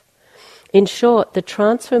love. In short, the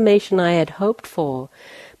transformation I had hoped for,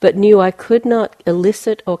 but knew I could not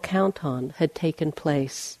elicit or count on, had taken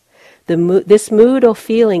place. This mood or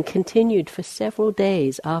feeling continued for several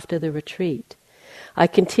days after the retreat. I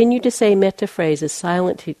continued to say metta phrases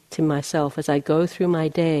silently to myself as I go through my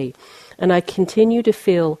day, and I continue to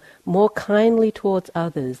feel more kindly towards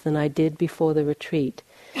others than I did before the retreat,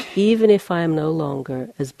 even if I am no longer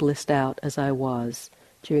as blissed out as I was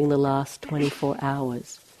during the last 24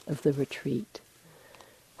 hours of the retreat.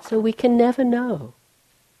 So we can never know.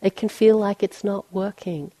 It can feel like it's not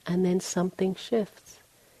working, and then something shifts,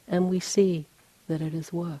 and we see that it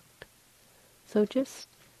has worked. So just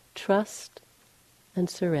trust and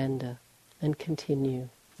surrender and continue.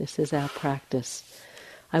 This is our practice.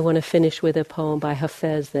 I want to finish with a poem by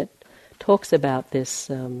Hafez that talks about this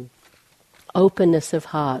openness of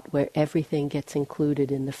heart where everything gets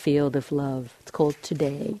included in the field of love. It's called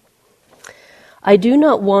Today. I do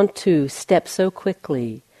not want to step so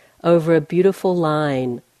quickly over a beautiful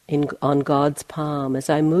line on God's palm as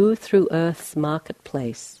I move through earth's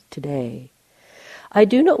marketplace today. I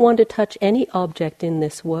do not want to touch any object in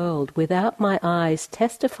this world without my eyes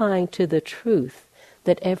testifying to the truth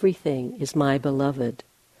that everything is my beloved.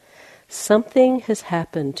 Something has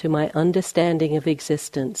happened to my understanding of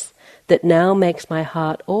existence that now makes my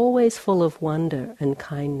heart always full of wonder and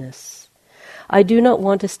kindness. I do not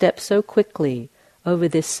want to step so quickly over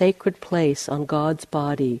this sacred place on God's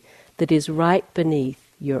body that is right beneath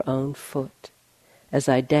your own foot as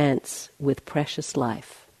I dance with precious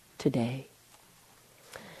life today.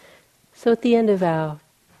 So at the end of our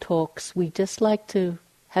talks, we just like to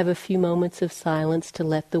have a few moments of silence to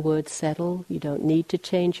let the words settle. You don't need to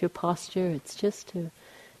change your posture. It's just to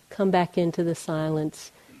come back into the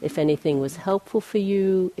silence. If anything was helpful for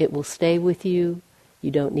you, it will stay with you.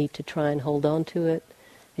 You don't need to try and hold on to it.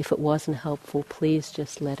 If it wasn't helpful, please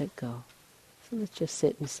just let it go. So let's just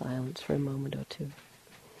sit in silence for a moment or two.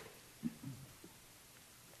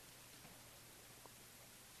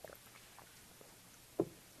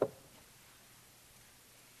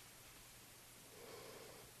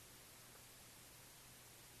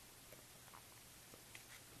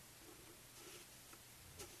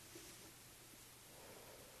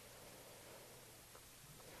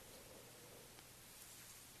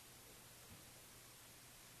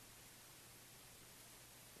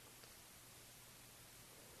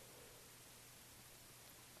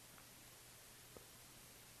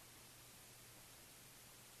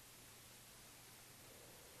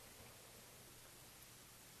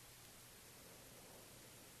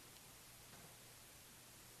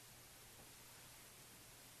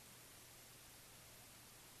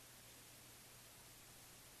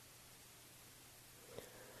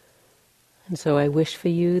 And so I wish for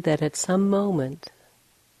you that at some moment,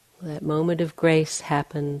 that moment of grace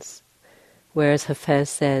happens, where, as Hafez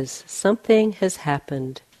says, something has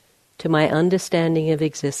happened to my understanding of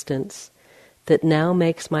existence that now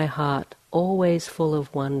makes my heart always full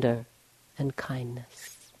of wonder and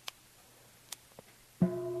kindness.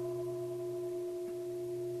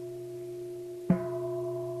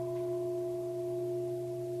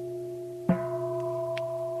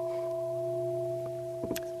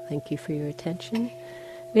 Thank you for your attention.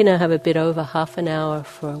 We now have a bit over half an hour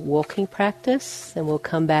for walking practice, and we'll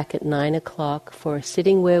come back at 9 o'clock for a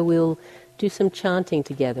sitting where we'll do some chanting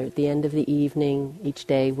together. At the end of the evening, each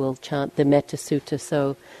day we'll chant the Metta Sutta.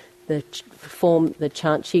 So the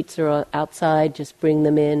chant sheets are outside, just bring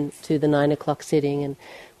them in to the 9 o'clock sitting, and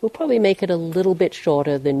we'll probably make it a little bit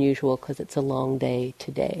shorter than usual because it's a long day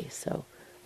today. So